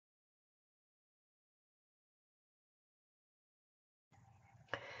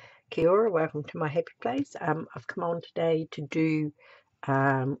Kia ora, welcome to my happy place. I've come on today to do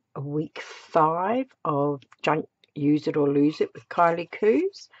week 5 of Junk Use It or Lose It with Kylie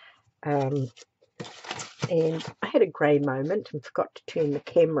Coos. And I had a grey moment and forgot to turn the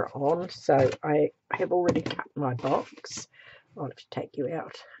camera on, so I have already cut my box. I'll have to take you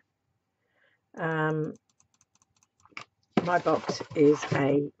out. My box is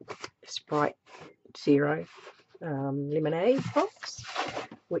a Sprite Zero lemonade box,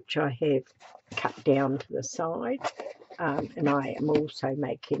 which I have cut down to the side, and I am also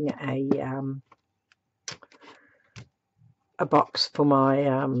making a box for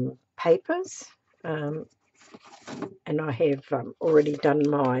my papers, and I have already done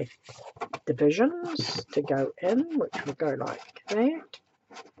my divisions to go in, which will go like that,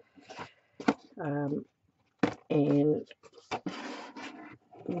 and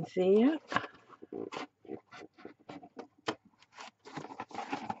there.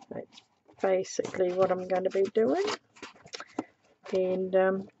 That's basically what I'm going to be doing, and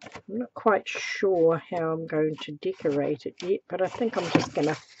I'm not quite sure how I'm going to decorate it yet, but I think I'm just going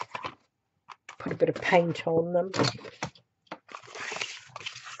to put a bit of paint on them.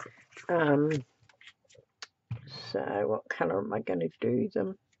 So what colour am I going to do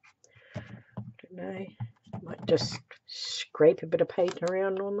them? I don't know. I might just scrape a bit of paint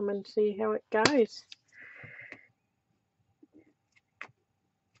around on them and see how it goes.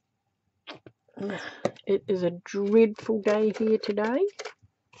 It is a dreadful day here today.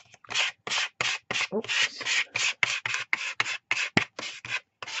 Oops.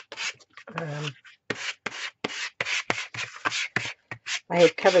 I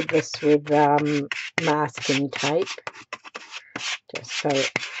have covered this with masking tape, just so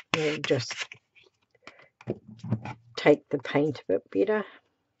it will just take the paint a bit better.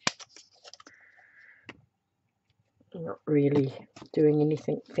 I'm not really doing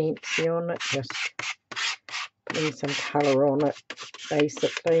anything fancy on it, just putting some colour on it,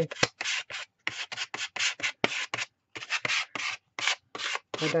 basically.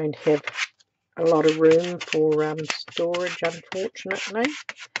 I don't have a lot of room for storage, unfortunately,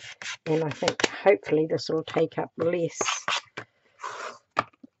 and I think hopefully this will take up less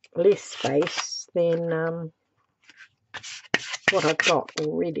space than what I've got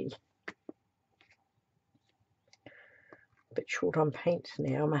already. A bit short on paint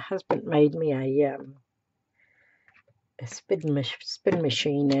now. My husband made me a spin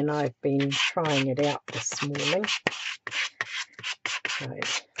machine, and I've been trying it out this morning. So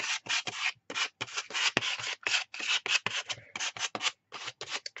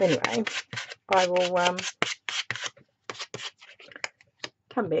anyway, I will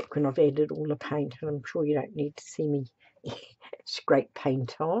come back when I've added all the paint, and I'm sure you don't need to see me scrape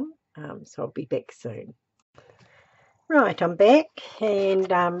paint on, so I'll be back soon. Right, I'm back,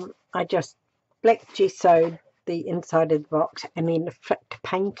 and I just black gessoed the inside of the box and then flicked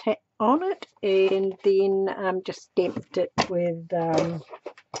paint on it, and then just stamped it with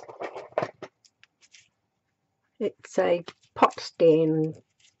it's a pot stand,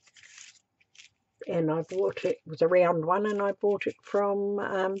 and I bought it was a round one, and I bought it from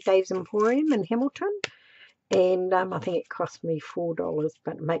Dave's Emporium in Hamilton, and I think it cost me $4,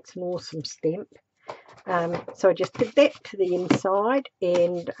 but it makes an awesome stamp. So I just did that to the inside,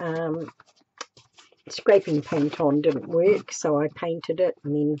 and scraping paint on didn't work, so I painted it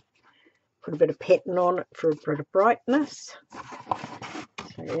and then put a bit of pattern on it for a bit of brightness.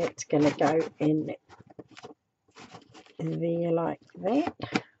 So that's going to go in there like that.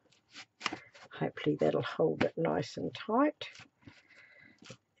 Hopefully that'll hold it nice and tight.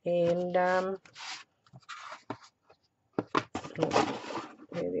 And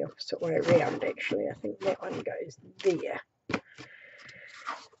the opposite way around, actually. I think that one goes there,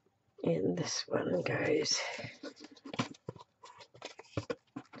 and this one goes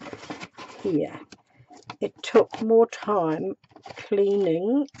here. It took more time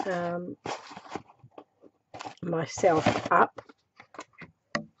cleaning myself up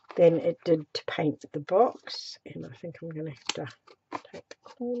than it did to paint the box, and I think I'm going to have to take the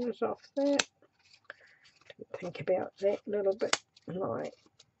corners off that. Didn't think about that little bit when I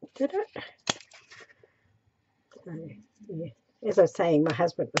did it. Yeah. As I was saying, my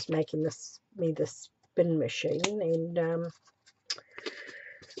husband was making me this spin machine, and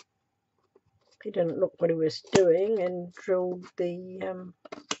he didn't look what he was doing and drilled the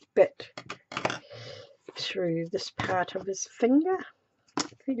bit through this part of his finger.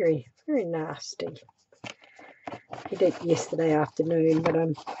 Very, very nasty. He did it yesterday afternoon, but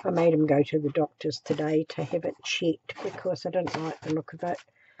I made him go to the doctor's today to have it checked because I didn't like the look of it.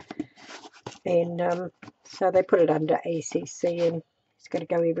 And so they put it under ACC, and He's got to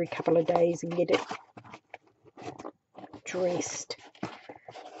go every couple of days and get it dressed.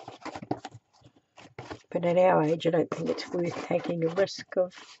 But at our age, I don't think it's worth taking a risk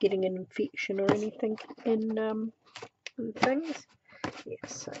of getting an infection or anything in things. Yeah,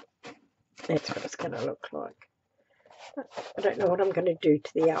 so that's what it's going to look like. I don't know what I'm going to do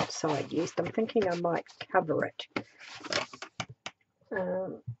to the outside yet. I'm thinking I might cover it.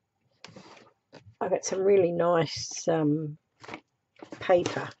 I've got some really nice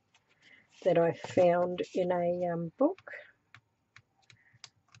paper that I found in a book,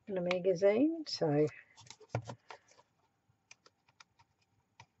 in a magazine, so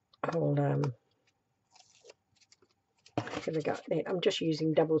I'll have a go at that. I'm just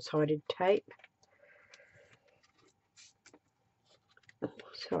using double-sided tape. Oh,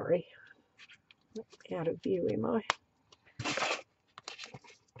 sorry, out of view am I?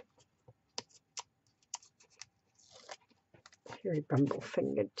 Very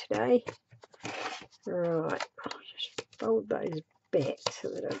bumble-fingered today. Right, I'll just fold those back so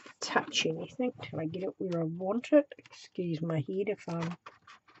that I don't touch anything till I get it where I want it. Excuse my head if I'm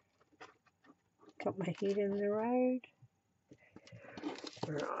got my head in the road.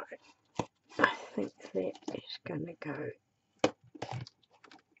 Right, I think that is going to go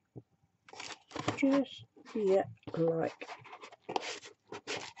just here, like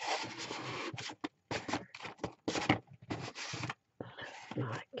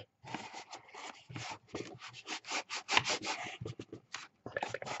put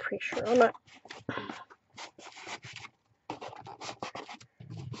a bit of pressure on it.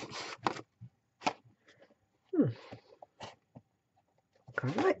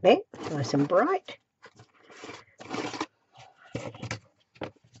 Quite like that, nice and bright.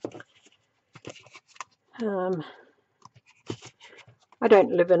 I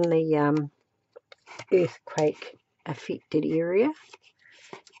don't live in the earthquake affected area.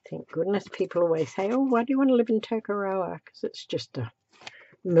 Thank goodness. People always say, oh, why do you want to live in Tokoroa? Because it's just a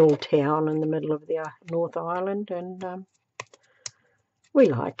mill town in the middle of the North Island, and we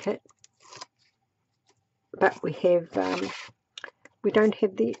like it. But we have we don't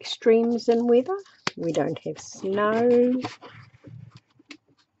have the extremes in weather. We don't have snow.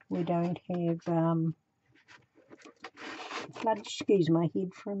 We don't have flood. Excuse my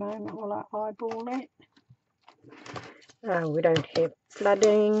head for a moment while I eyeball that. We don't have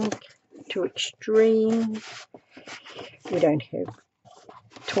flooding too extreme. We don't have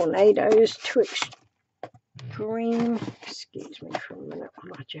tornadoes too extreme. Excuse me for a minute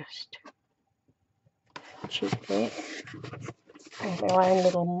while I just check that. We have our own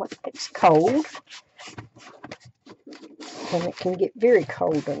little, it's cold, and it can get very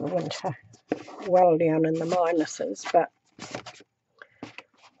cold in the winter, well down in the minuses, but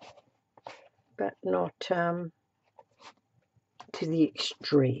not to the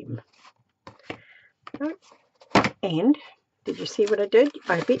extreme. Oh, and did you see what I did?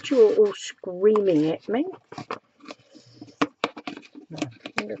 I bet you were all screaming at me. I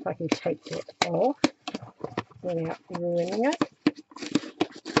wonder if I can take that off without ruining it.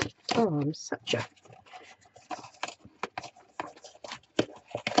 Oh, I'm such a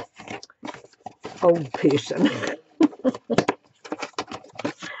old person.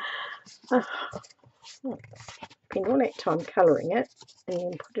 Spend all that time colouring it and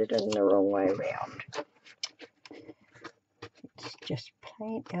then put it in the wrong way around. It's just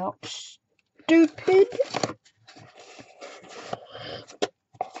plain out stupid.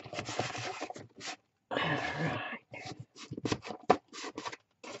 Alright.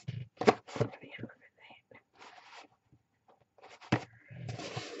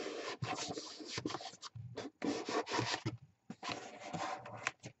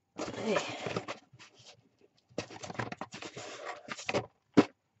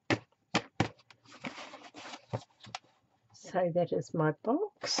 So that is my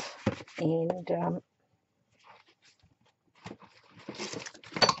box, and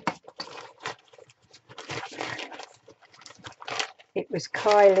it was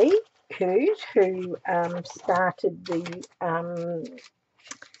Kylie Coo who started the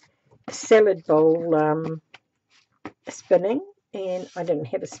salad bowl spinning, and I didn't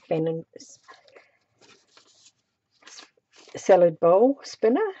have a salad bowl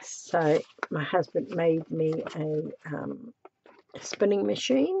spinner, so my husband made me a spinning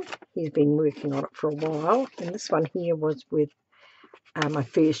machine. He's been working on it for a while, and this one here was with my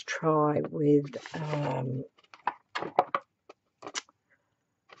first try with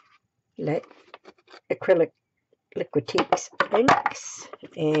acrylic Liquitex inks,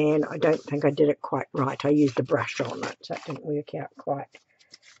 and I don't think I did it quite right. I used a brush on it, so it didn't work out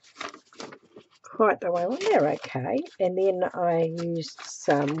quite the way on. They're okay. And then I used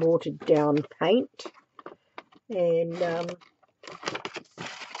some watered down paint and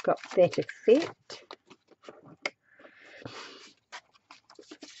got that effect.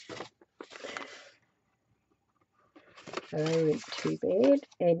 So they weren't too bad.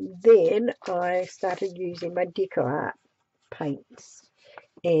 And then I started using my Deco Art paints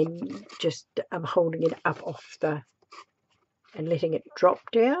and just holding it up off the and letting it drop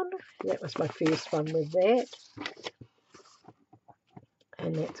down. That was my first one with that.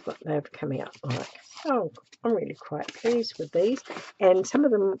 And that's what they've come out like. Oh, I'm really quite pleased with these. And some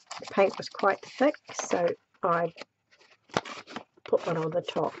of them, the paint was quite thick, so I put one on the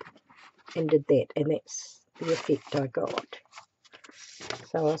top and did that, and that's the effect I got.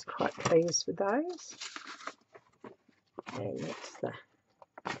 So I was quite pleased with those. And that's the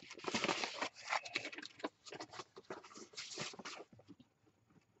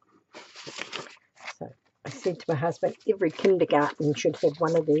I said to my husband, every kindergarten should have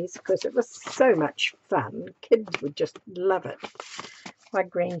one of these because it was so much fun. Kids would just love it. My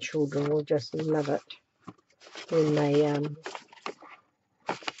grandchildren will just love it when they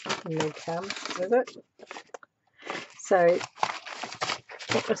come with it. So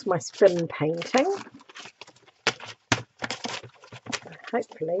that was my spin painting.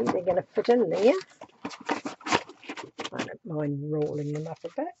 Hopefully they're going to fit in there. I don't mind rolling them up a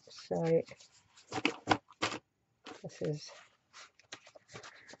bit. So this is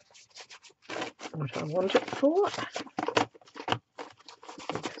what I want it for.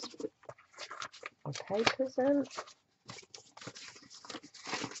 Just put my papers in.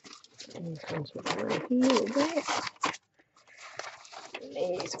 And this one's right here with that. And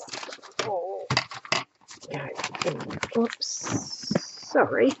these all go in. Oops,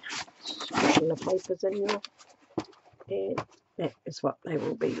 sorry. Squishing the papers in there. And that is what they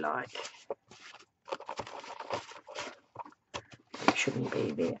will be like. It shouldn't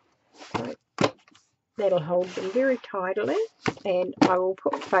be there. So that'll hold them very tidily, and I will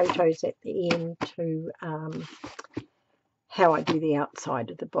put photos at the end to how I do the outside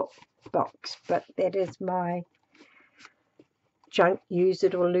of the box. But that is my junk, use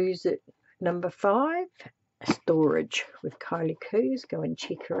it or lose it number 5 storage with Kylie Coo. Go and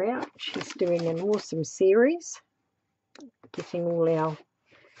check her out. She's doing an awesome series, getting all our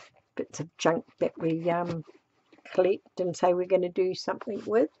bits of junk that we collect and say we're going to do something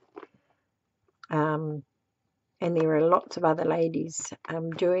with. And there are lots of other ladies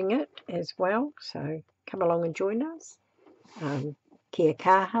doing it as well, so come along and join us. Kia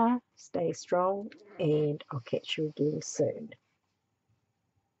kaha, stay strong, and I'll catch you again soon.